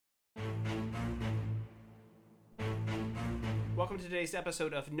Welcome to today's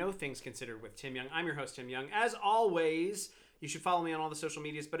episode of No Things Considered with Tim Young. I'm your host, Tim Young. As always, you should follow me on all the social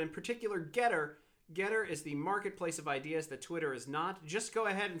medias, but in particular, Getter. Getter is the marketplace of ideas that Twitter is not. Just go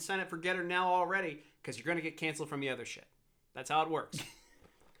ahead and sign up for Getter now already, because you're going to get canceled from the other shit. That's how it works.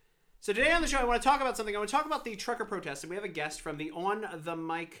 So today on the show, I want to talk about something. I want to talk about the trucker protest, and we have a guest from the On the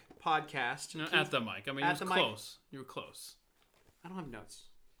Mic podcast. No, at the mic. I mean, it was close. You were close. I don't have notes.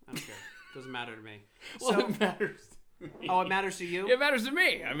 I don't care. It doesn't matter to me. Well, it matters to me. Oh, it matters to you? It matters to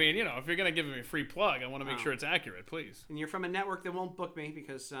me. I mean, if you're going to give me a free plug, I want to make sure it's accurate, please. And you're from a network that won't book me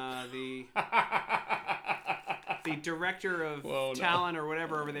because the director of talent or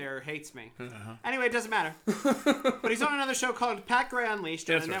whatever over there hates me. Uh-huh. Anyway, it doesn't matter. But he's on another show called Pat Gray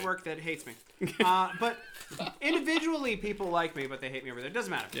Unleashed on a network that hates me. But individually, people like me, but they hate me over there. It doesn't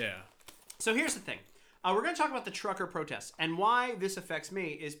matter. Yeah. So here's the thing. We're going to talk about the trucker protests. And why this affects me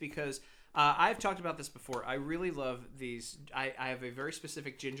is because I've talked about this before. I really love these. I have a very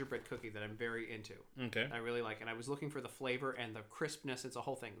specific gingerbread cookie that I'm very into. Okay. I really like. And I was looking for the flavor and the crispness. It's a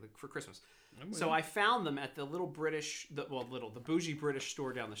whole thing for Christmas. So I found them at the little British, the bougie British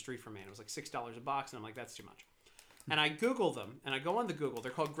store down the street from me. And it was like $6 a box. And I'm like, that's too much. And I Google them. And I go on the Google.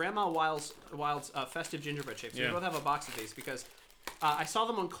 They're called Grandma Wild's Festive Gingerbread Shapes. So we both have a box of these because I saw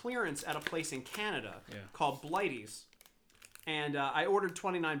them on clearance at a place in Canada called Blighty's. And I ordered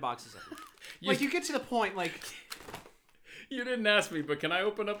 29 boxes of them. You get to the point, You didn't ask me, but can I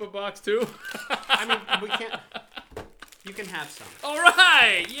open up a box too? I mean, we can't. You can have some. All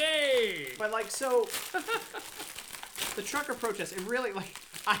right! Yay! But, so, the trucker protest, it really,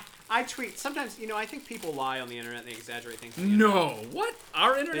 I tweet. Sometimes, I think people lie on the internet and they exaggerate things. No! What?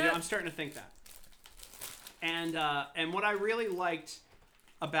 Our internet? I'm starting to think that. And what I really liked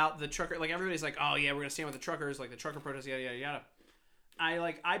about the trucker, everybody's like, oh yeah, we're gonna stand with the truckers, the trucker protest, yada yada yada.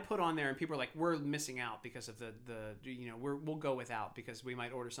 I put on there and people are like, we're missing out because of the we'll go without because we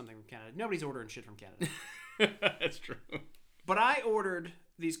might order something from Canada. Nobody's ordering shit from Canada. That's true. But I ordered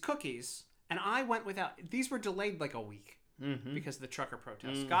these cookies and I went without. These were delayed a week because of the trucker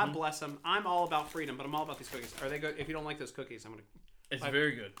protest. Mm-hmm. God bless them. I'm all about freedom, but I'm all about these cookies. Are they good? If you don't like those cookies, I'm gonna. It's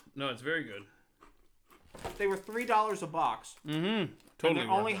very good. No, it's very good. They were $3 a box. Mm-hmm. Totally. And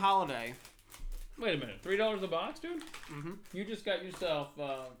they're only holiday. Wait a minute. $3 a box, dude? Mm-hmm. You just got yourself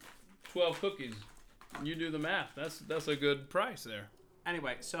 12 cookies. You do the math. That's a good price there.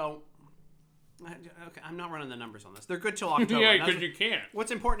 Anyway, so okay, I'm not running the numbers on this. They're good till October. Yeah, because you can't.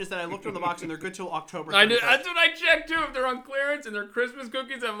 What's important is that I looked on the box and they're good till October. That's what I checked too. If they're on clearance and they're Christmas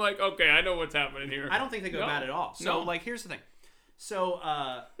cookies, I'm like, okay, I know what's happening here. I don't think they go bad at all. So here's the thing. So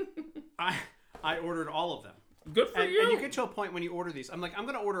I ordered all of them. Good for you. And you get to a point when you order these. I'm like, I'm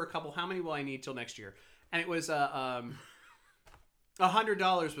going to order a couple. How many will I need till next year? And it was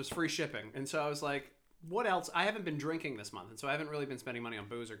 $100 was free shipping. And so I was like, what else? I haven't been drinking this month, and so I haven't really been spending money on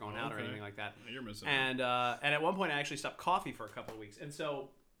booze or going out or anything like that. You're missing. And at one point, I actually stopped coffee for a couple of weeks. And so,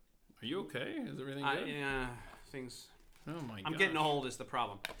 are you okay? Is everything good? Yeah, things. Oh my god. I'm getting old is the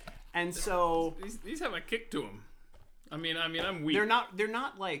problem. And so these have a kick to them. I mean, I'm weak. They're not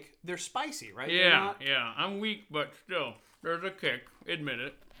they're spicy, right? Yeah, I'm weak, but still, there's a kick. Admit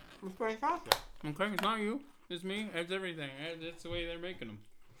it. It's fantastic. Okay, it's not you. It's me. It's everything. That's the way they're making them.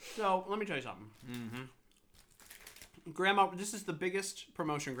 So, let me tell you something. Grandma, this is the biggest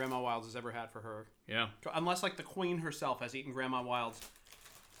promotion Grandma Wild's has ever had for her. Yeah. Unless, the Queen herself has eaten Grandma Wild's.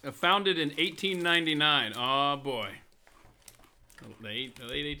 Founded in 1899. Oh, boy. The late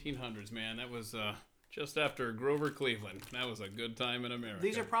 1800s, man. That was... just after Grover Cleveland. That was a good time in America.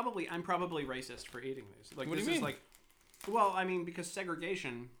 I'm probably racist for eating these. What do you mean? Because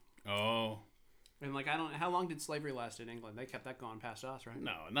segregation. Oh. And how long did slavery last in England? They kept that going past us, right?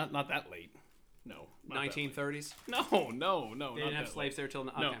 No, not that late. No. 1930s? No. They didn't have slaves there till...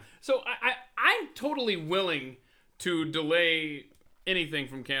 Okay. No. So I'm totally willing to delay anything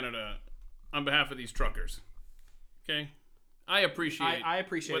from Canada on behalf of these truckers. Okay? I appreciate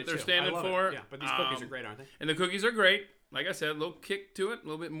what they're standing for. It. Yeah, but these cookies are great, aren't they? And the cookies are great. Like I said, a little kick to it, a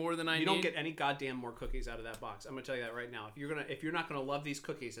little bit more than I need. You don't get any goddamn more cookies out of that box. I'm gonna tell you that right now. If you're not gonna love these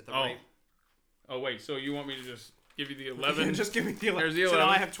cookies at the rate. Oh wait, so you want me to just give you the 11? Just give me the 11. There's the 11. So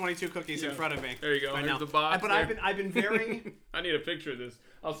now I have 22 cookies in front of me. There you go. Right Here's now. the box. But I've been very. I need a picture of this.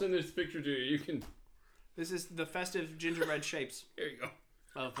 I'll send this picture to you. You can. This is the festive gingerbread shapes. There you go.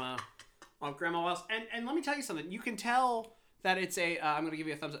 Of Grandma Wild's, and let me tell you something. You can tell that it's a. I'm gonna give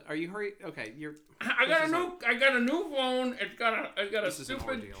you a thumbs up. Are you hurry? Okay, you're. I got a new phone. It's got a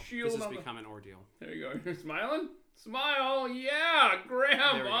stupid shield. This has become an ordeal. There you go. You're smiling. Smile. Yeah,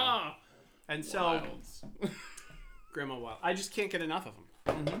 Grandma. And so, Grandma Wild. I just can't get enough of them.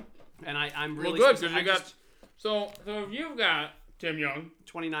 Mm-hmm. And I'm really good because you got So if you've got, Tim Young,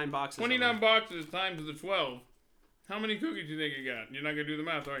 29 boxes. 29 boxes times the 12, how many cookies do you think you got? You're not going to do the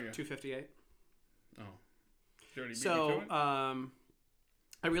math, are you? 258. Oh. You already beat me to it?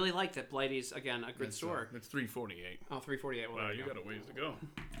 I really liked it. Blighty's, again, a good store. It's 348. Oh, 348. Well, Wow, you got a ways to go.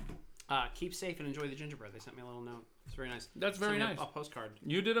 Keep safe and enjoy the gingerbread. They sent me a little note. It's very nice. That's very nice. A postcard.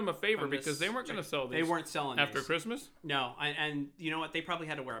 You did them a favor because they weren't going to sell these. They weren't selling after these. Christmas? No, and you know what? They probably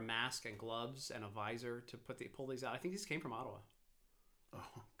had to wear a mask and gloves and a visor to pull these out. I think these came from Ottawa.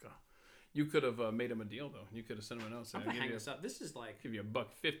 Oh, God. You could have made them a deal, though. You could have sent them a note. I'm going to hang this up. This is like... Give you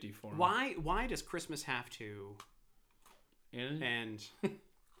 $1.50 for them. Why does Christmas have to... And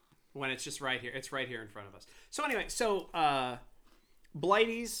when it's just right here. It's right here in front of us. So anyway,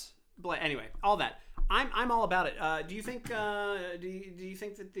 Blighty's... Anyway, all that. I'm all about it. Do you think do you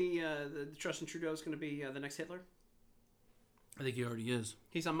think that the Justin Trudeau is going to be the next Hitler? I think he already is.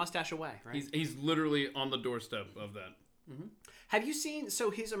 He's a mustache away, right? He's literally on the doorstep of that. Mm-hmm. Have you seen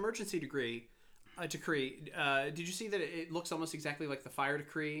his emergency decree? Did you see that it looks almost exactly like the fire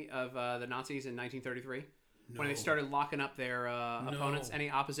decree of the Nazis in 1933 when they started locking up their opponents?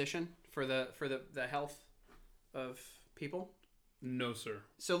 Any opposition for the health of people? No, sir.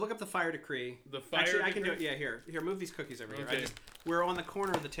 So look up the fire decree. The fire decree? I can do it. Yeah, here, move these cookies over here. We're on the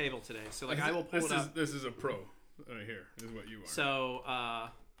corner of the table today, so I will pull it up. This is a pro. Right here is what you are. So,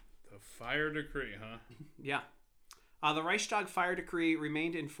 the fire decree, huh? Yeah. The Reichstag fire decree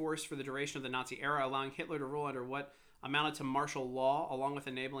remained in force for the duration of the Nazi era, allowing Hitler to rule under what amounted to martial law. Along with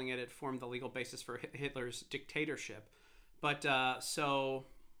enabling it, it formed the legal basis for Hitler's dictatorship. But,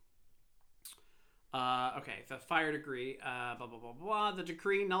 okay, the fire decree, blah, blah, blah, blah. The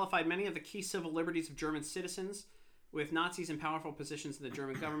decree nullified many of the key civil liberties of German citizens. With Nazis in powerful positions in the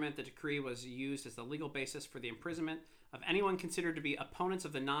German government, the decree was used as the legal basis for the imprisonment of anyone considered to be opponents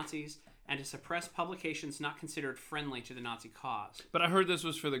of the Nazis and to suppress publications not considered friendly to the Nazi cause. But I heard this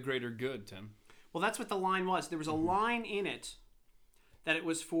was for the greater good, Tim. Well, that's what the line was. There was a line in it that it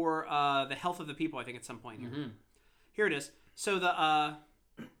was for the health of the people, I think, at some point here. Mm-hmm. Here it is. So the...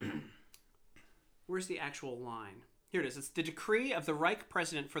 where's the actual line? Here it is. It's the decree of the Reich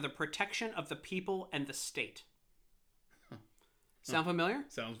President for the protection of the people and the state. Sound familiar?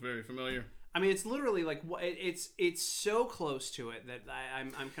 Sounds very familiar. I mean, it's literally like it's so close to it that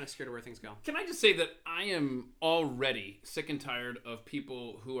I'm kind of scared of where things go. Can I just say that I am already sick and tired of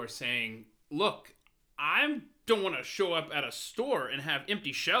people who are saying, "Look, I don't want to show up at a store and have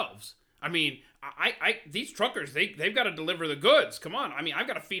empty shelves. I mean, these truckers they've got to deliver the goods. Come on, I mean, I've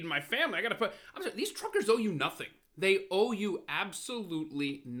got to feed my family. I got to put. I'm sorry, these truckers owe you nothing. They owe you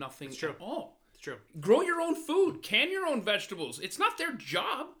absolutely nothing at all." True. Grow your own food. Can your own vegetables. It's not their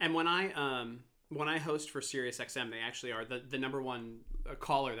job. And when I host for SiriusXM, they actually are the number one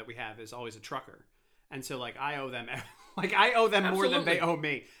caller that we have is always a trucker, and so I owe them more than they owe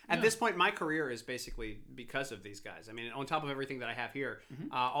me. At this point, my career is basically because of these guys. I mean, on top of everything that I have here,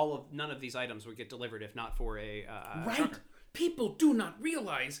 none of these items would get delivered if not for a trucker. People do not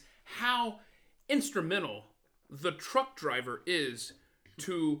realize how instrumental the truck driver is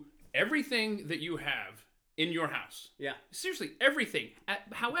to everything that you have in your house. Yeah. Seriously, everything.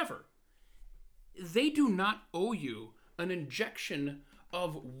 However, they do not owe you an injection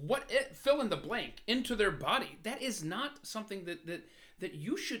of fill in the blank into their body. That is not something that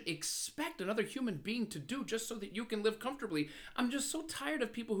you should expect another human being to do just so that you can live comfortably. I'm just so tired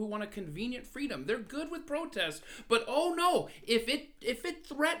of people who want a convenient freedom. They're good with protest, but oh no, if it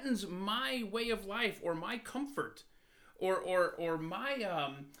threatens my way of life or my comfort, or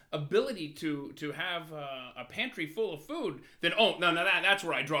my ability to have a pantry full of food, then that's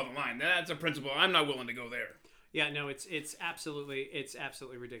where I draw the line. That's a principle. I'm not willing to go there. Yeah, no, it's absolutely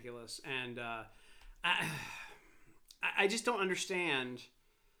ridiculous, and I just don't understand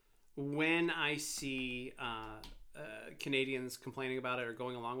when I see Canadians complaining about it or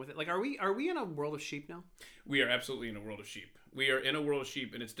going along with it. Like, are we in a world of sheep now? We are absolutely in a world of sheep. We are in a world of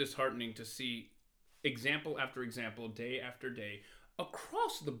sheep, and it's disheartening to see example after example, day after day,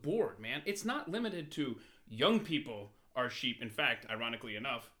 across the board, man. It's not limited to young people are sheep. In fact, ironically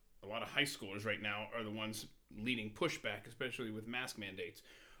enough, a lot of high schoolers right now are the ones leading pushback, especially with mask mandates.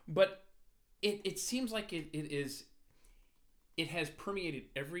 But it seems like it has permeated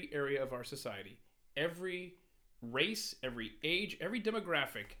every area of our society. Every race, every age, every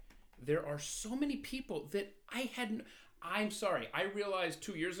demographic. There are so many people that I'm sorry, I realized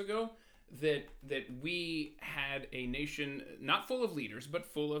 2 years ago that we had a nation not full of leaders but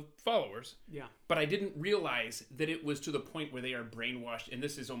full of followers. Yeah. But I didn't realize that it was to the point where they are brainwashed, and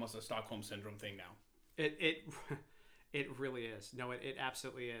this is almost a Stockholm syndrome thing now. It really is. No, it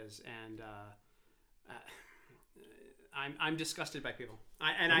absolutely is. And I'm disgusted by people.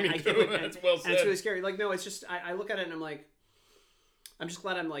 That's well said. And it's really scary. Like, no, it's just I look at it and I'm like, I'm just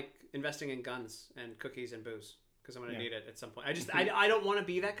glad I'm like investing in guns and cookies and booze because I'm gonna need it at some point. I don't want to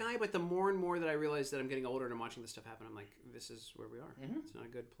be that guy, but the more and more that I realize that I'm getting older and I'm watching this stuff happen, I'm like, this is where we are. It's not a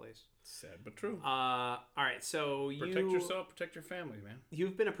good place. Sad but true. All right, so protect yourself, protect your family, man.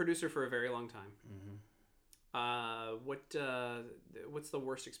 You've been a producer for a very long time. What's the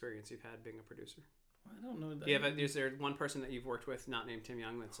worst experience you've had being a producer? I don't know that. Is there one person that you've worked with, not named Tim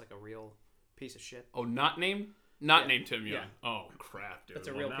Young, that's like a real piece of shit? Oh, not named Tim Young. Yeah. Oh crap, dude. That's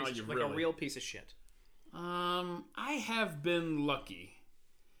a real piece of shit. Like a real piece of shit. I have been lucky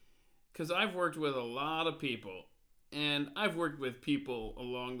because I've worked with a lot of people, and I've worked with people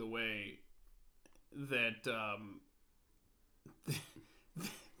along the way that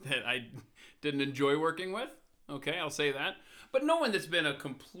that I didn't enjoy working with. Okay, I'll say that. But no one that's been a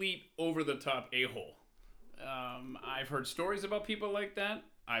complete over-the-top a-hole. I've heard stories about people like that.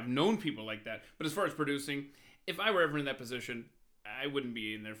 I've known people like that. But as far as producing, if I were ever in that position, I wouldn't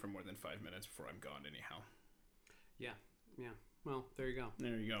be in there for more than 5 minutes before I'm gone anyhow. Yeah. Well, there you go.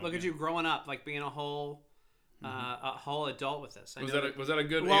 There you go. Look at you growing up, like being a whole adult with this. Was that a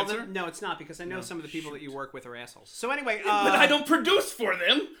good answer? No, it's not, because I know some of the people that you work with are assholes. So anyway, but I don't produce for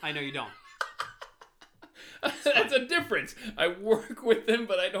them. I know you don't. That's a difference. I work with them,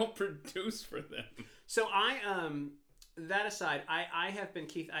 but I don't produce for them. So that aside, I have been,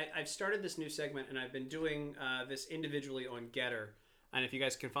 Keith, I've started this new segment, and I've been doing this individually on Getter. And if you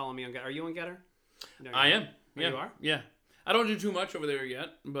guys can follow me on Getter. Are you on Getter? No, I am. Yeah. You are? Yeah. I don't do too much over there yet,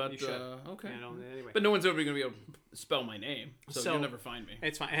 but you should. Okay. Yeah, anyway. But no one's ever going to be able to spell my name, so you'll never find me.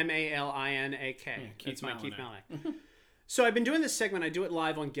 It's fine. Malinak. Yeah, Keith Malinak. So I've been doing this segment. I do it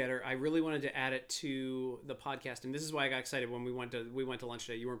live on Getter. I really wanted to add it to the podcast, and this is why I got excited when we went to lunch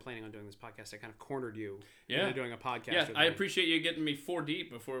today. You weren't planning on doing this podcast. I kind of cornered you into doing a podcast. Yeah, I appreciate you getting me 4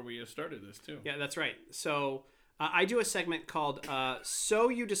 deep before we started this too. Yeah, that's right. So I do a segment called "So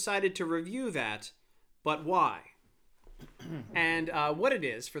You Decided to Review That, But Why?" And what it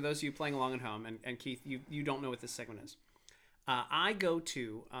is, for those of you playing along at home, and Keith, you don't know what this segment is. I go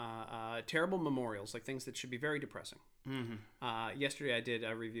to terrible memorials, like things that should be very depressing. Yesterday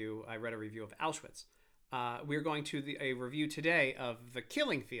I read a review of Auschwitz. We're going to a review today of The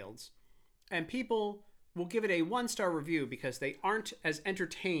Killing Fields, and people will give it a 1-star review because they aren't as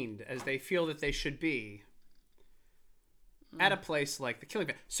entertained as they feel that they should be at a place like The Killing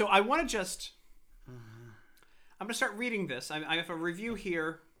Fields. So I want to just... I'm going to start reading this. I have a review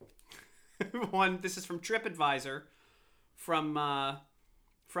here. This is from TripAdvisor from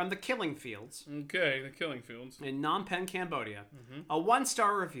The Killing Fields. Okay, The Killing Fields. In Phnom Penh, Cambodia. A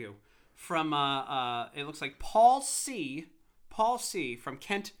 1-star review from, it looks like Paul C. from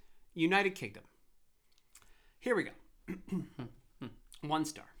Kent, United Kingdom. Here we go. 1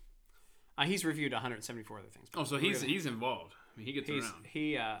 star. He's reviewed 174 other things. Oh, so he's involved. I mean, he gets around.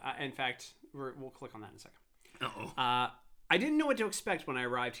 In fact, we'll click on that in a second. Uh-oh. I didn't know what to expect when I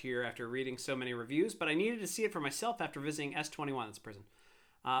arrived here after reading so many reviews, but I needed to see it for myself after visiting S21, that's prison.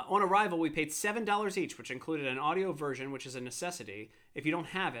 On arrival, we paid $7 each, which included an audio version, which is a necessity. If you don't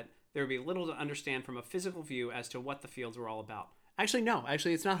have it, there would be little to understand from a physical view as to what the fields were all about. Actually, no.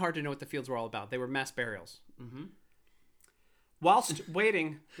 Actually, it's not hard to know what the fields were all about. They were mass burials. Whilst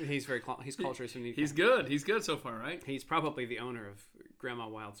waiting, he's cultured. So he's good. He's good so far, right? He's probably the owner of Grandma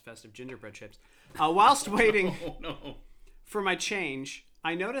Wild's festive gingerbread chips. Whilst waiting for my change,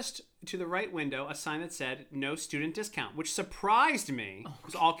 I noticed to the right window a sign that said "No Student Discount," which surprised me. It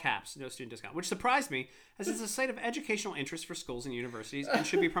was all caps, "No Student Discount," which surprised me, as it's a site of educational interest for schools and universities and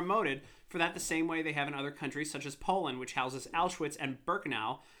should be promoted for that the same way they have in other countries, such as Poland, which houses Auschwitz and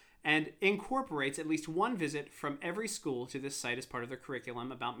Birkenau, and incorporates at least one visit from every school to this site as part of their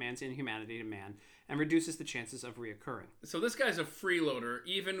curriculum about man's inhumanity to man, and reduces the chances of reoccurring. So this guy's a freeloader,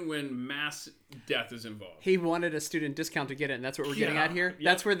 even when mass death is involved. He wanted a student discount to get in. That's what we're getting at here. Yep.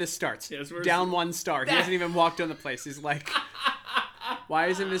 That's where this starts. Yeah, down 1 star. He hasn't even walked on the place. He's like, why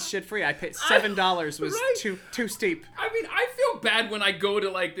isn't this shit free? I paid $7 was too steep. I mean, I feel bad when I go to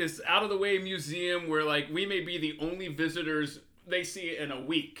like this out of the way museum where like we may be the only visitors they see in a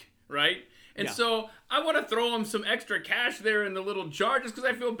week, right? And so I want to throw him some extra cash there in the little jar just because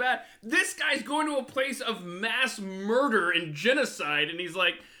I feel bad. This guy's going to a place of mass murder and genocide, and he's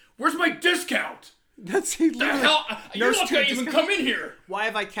like, "Where's my discount?" That's the hell. You're not going to even come in here. Why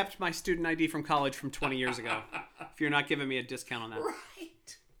have I kept my student ID from college from 20 years ago if you're not giving me a discount on that?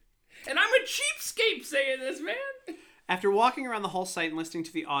 Right. And I'm a cheapskate saying this, man. After walking around the whole site and listening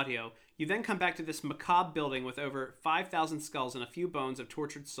to the audio, you then come back to this macabre building with over 5,000 skulls and a few bones of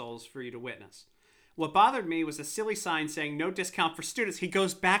tortured souls for you to witness. What bothered me was a silly sign saying no discount for students. He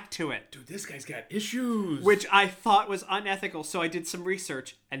goes back to it. Dude, this guy's got issues. Which I thought was unethical, so I did some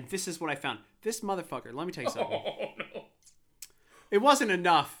research, and this is what I found. This motherfucker, let me tell you something. Oh, no. It wasn't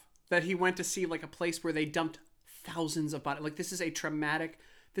enough that he went to see like a place where they dumped thousands of bodies. Like, this is a traumatic,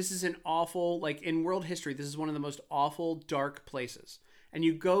 this is an awful, like, in world history, this is one of the most awful, dark places. And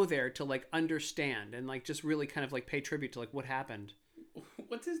you go there to, like, understand and, like, just really kind of, like, pay tribute to, like, what happened.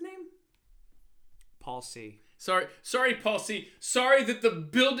 What's his name? Paul C. Sorry, Paul C. Sorry that the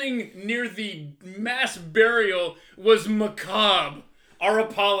building near the mass burial was macabre. Our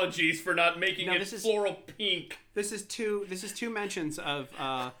apologies for not making it floral pink. This is two mentions of...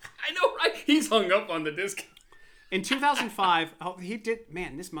 I know, right? He's hung up on the discount. In 2005... Oh, he did...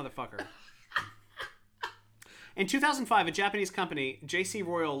 Man, this motherfucker. In 2005, a Japanese company, JC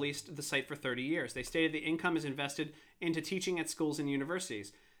Royal, leased the site for 30 years. They stated the income is invested into teaching at schools and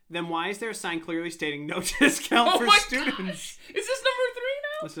universities. Then why is there a sign clearly stating no discount for students? Gosh. Is this number 3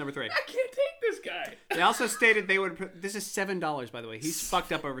 now? This is number 3. I can't take this guy. They also stated they would... This is $7, by the way. He's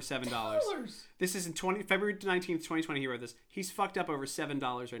fucked up over $7. This is in February 19th, 2020, he wrote this. He's fucked up over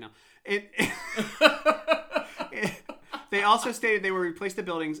 $7 right now. They also stated they would replace the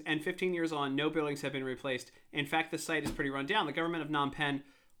buildings, and 15 years on, no buildings have been replaced. In fact, the site is pretty run down. The government of Phnom Penh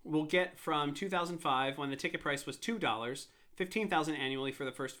will get from 2005, when the ticket price was $2, $15,000 annually for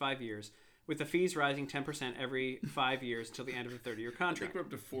the first 5 years, with the fees rising 10% every 5 years until the end of the 30-year contract. I think we're up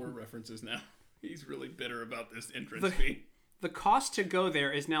to 4 references now. He's really bitter about this entrance fee. The cost to go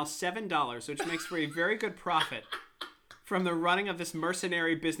there is now $7, which makes for a very good profit from the running of this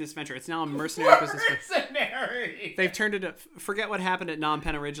mercenary business venture. It's now a mercenary business venture. Mercenary! They've turned it... Forget what happened at Phnom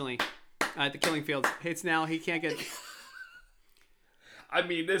Penh originally, at the Killing Fields. It's now... He can't get... I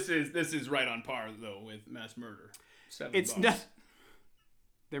mean, this is right on par, though, with mass murder. It's $7. not...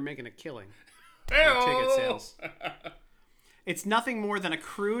 They're making a killing. Hey-o! Ticket sales. It's nothing more than a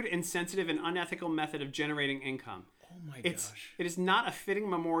crude, insensitive, and unethical method of generating income. Oh my gosh. It is not a fitting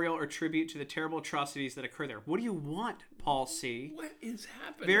memorial or tribute to the terrible atrocities that occur there. What do you want, Paul C? What is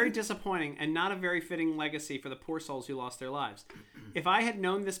happening? Very disappointing and not a very fitting legacy for the poor souls who lost their lives. If I had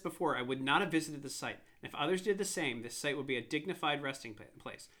known this before, I would not have visited the site. And if others did the same, this site would be a dignified resting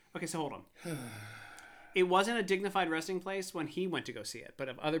place. Okay, so hold on. It wasn't a dignified resting place when he went to go see it, but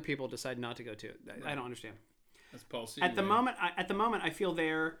if other people decide not to go to it, I don't understand. That's Paul C. At the moment, I feel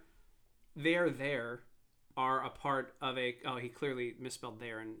they're are a part of a... Oh, he clearly misspelled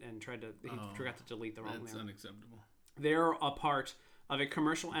there and tried to... He forgot to delete the wrong That's there. unacceptable. They're a part of a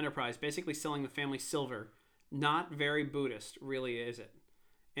commercial enterprise, basically selling the family silver. Not very Buddhist, really, is it?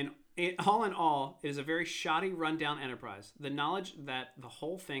 And all in all, it is a very shoddy, rundown enterprise. The knowledge that the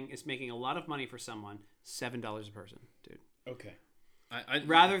whole thing is making a lot of money for someone, $7 a person, dude. Okay.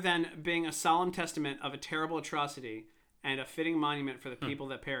 Rather than being a solemn testament of a terrible atrocity and a fitting monument for the people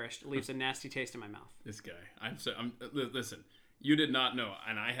that perished, leaves a nasty taste in my mouth. This guy. Listen, you did not know,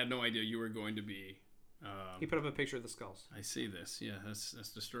 and I had no idea you were going to be... He put up a picture of the skulls. I see this. Yeah,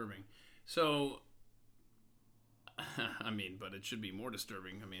 that's disturbing. So, I mean, but it should be more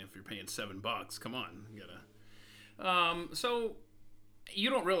disturbing. I mean, if you're paying $7, come on, you gotta. So,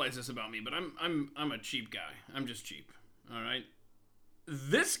 you don't realize this about me, but I'm a cheap guy. I'm just cheap. All right.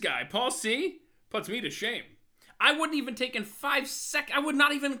 This guy, Paul C, puts me to shame. I wouldn't even taken 5 seconds. I would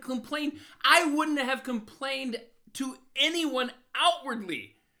not even complain. I wouldn't have complained to anyone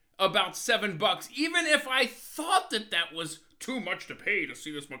outwardly about $7, even if I thought that was too much to pay to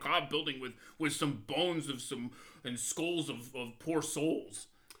see this macabre building with some bones of and skulls of poor souls.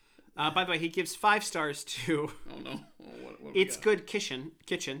 By the way, he gives 5 stars to... Oh no! What It's Good Kitchen.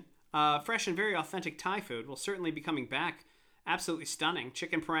 Fresh and very authentic Thai food will certainly be coming back. Absolutely stunning.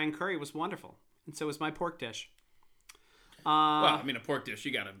 Chicken parang curry was wonderful, and so was my pork dish. Well, I mean, a pork dish,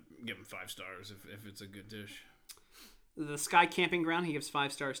 you gotta give him 5 stars if it's a good dish. The Sky Camping Ground, he gives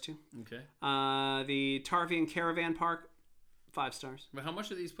 5 stars too. Okay. The Tarvian Caravan Park, 5 stars. But how much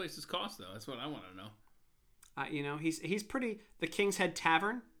do these places cost, though? That's what I want to know. He's pretty. The King's Head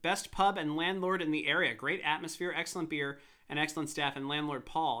Tavern, best pub and landlord in the area. Great atmosphere, excellent beer, and excellent staff. And landlord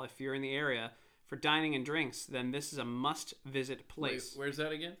Paul, if you're in the area for dining and drinks, then this is a must-visit place. Wait, where's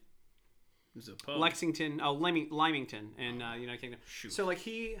that again? There's a pub. Lexington, Lymington in United Kingdom. Shoot. So, like,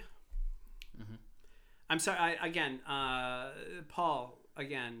 he... Mm-hmm. I'm sorry, Paul,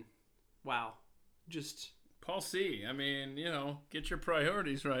 again, wow. Just... Paul C. I mean, get your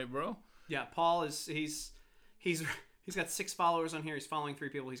priorities right, bro. Yeah, Paul is... He's got 6 followers on here. He's following 3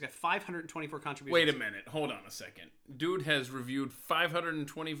 people. He's got 524 contributions. Wait a minute. Hold on a second. Dude has reviewed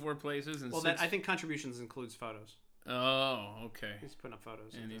 524 places. And I think contributions includes photos. Oh, okay. He's putting up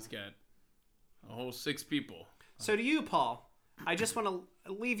photos. And he's got... A whole 6 people. So to you, Paul, I just want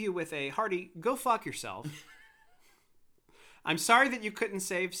to leave you with a hearty go fuck yourself. I'm sorry that you couldn't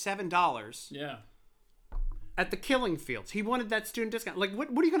save $7. Yeah. At the Killing Fields. He wanted that student discount. Like, what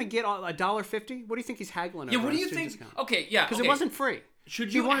are you going to get? $1.50? What do you think he's haggling over? Yeah, what do you think? Discount? Okay, yeah. Because it wasn't free. Should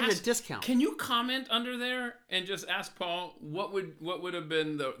he you wanted ask, a discount. Can you comment under there and just ask Paul what would have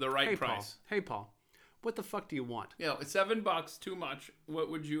been the right price? Hey, Paul. What the fuck do you want? Yeah, it's $7 too much. What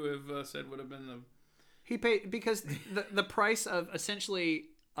would you have said would have been the... He paid... Because the price of essentially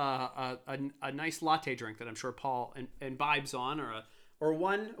a nice latte drink that I'm sure Paul imbibes on or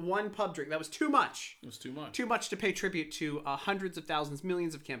one pub drink. That was too much. It was too much. Too much to pay tribute to hundreds of thousands,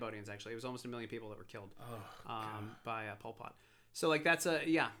 millions of Cambodians, actually. It was almost 1 million people that were killed by Pol Pot. So, like, that's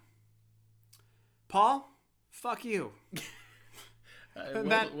yeah. Paul, fuck you.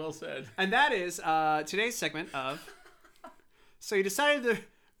 Well said. And that is today's segment of... So you decided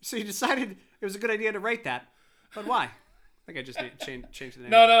it was a good idea to write that, but why? I think I just need to change the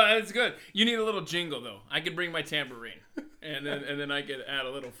name. No, that's good. You need a little jingle though. I could bring my tambourine, and then I could add a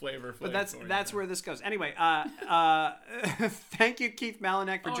little flavor. But that's where this goes. Anyway, thank you, Keith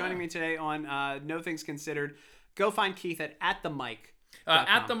Malinek, for joining me today on No Things Considered. Go find Keith at the mic.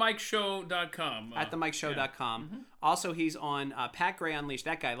 At themikeshow.com. At themikeshow.com. Mm-hmm. Also, he's on Pat Gray Unleashed.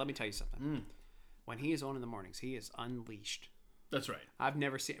 That guy, let me tell you something. When he is on in the mornings, he is unleashed. That's right. I've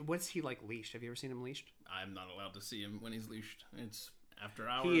never seen... What's he like leashed? Have you ever seen him leashed? I'm not allowed to see him when he's leashed. It's after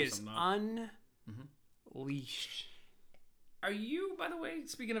hours. He is unleashed. Are you, by the way,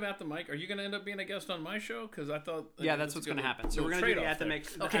 speaking of At the Mic, are you going to end up being a guest on my show? Because I thought... Yeah, that's what's going to happen. So we're going to do the At the Mic...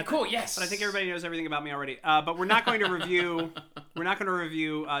 Okay, cool, yes. But I think everybody knows everything about me already. But we're not going to review...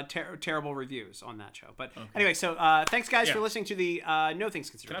 terrible reviews on that show. But anyway, so thanks, guys, for listening to the No Things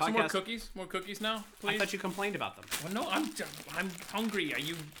Considered podcast. Can I have some more cookies? More cookies now, please? I thought you complained about them. Well, no, I'm hungry.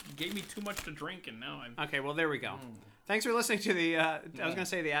 You gave me too much to drink, and now I'm... Okay, well, there we go. Thanks for listening to the... I was going to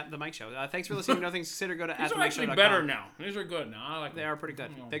say the Mike Show. Thanks for listening to No Things Considered. Go to These are actually better now. These are good now. I like them. They are pretty good.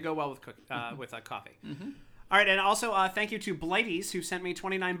 They go well with coffee. All right, and also thank you to Blighties, who sent me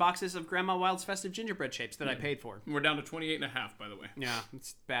 29 boxes of Grandma Wild's festive gingerbread shapes that I paid for. We're down to 28.5, by the way. Yeah,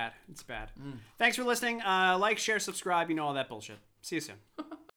 it's bad. It's bad. Thanks for listening. Like, share, subscribe. You know all that bullshit. See you soon.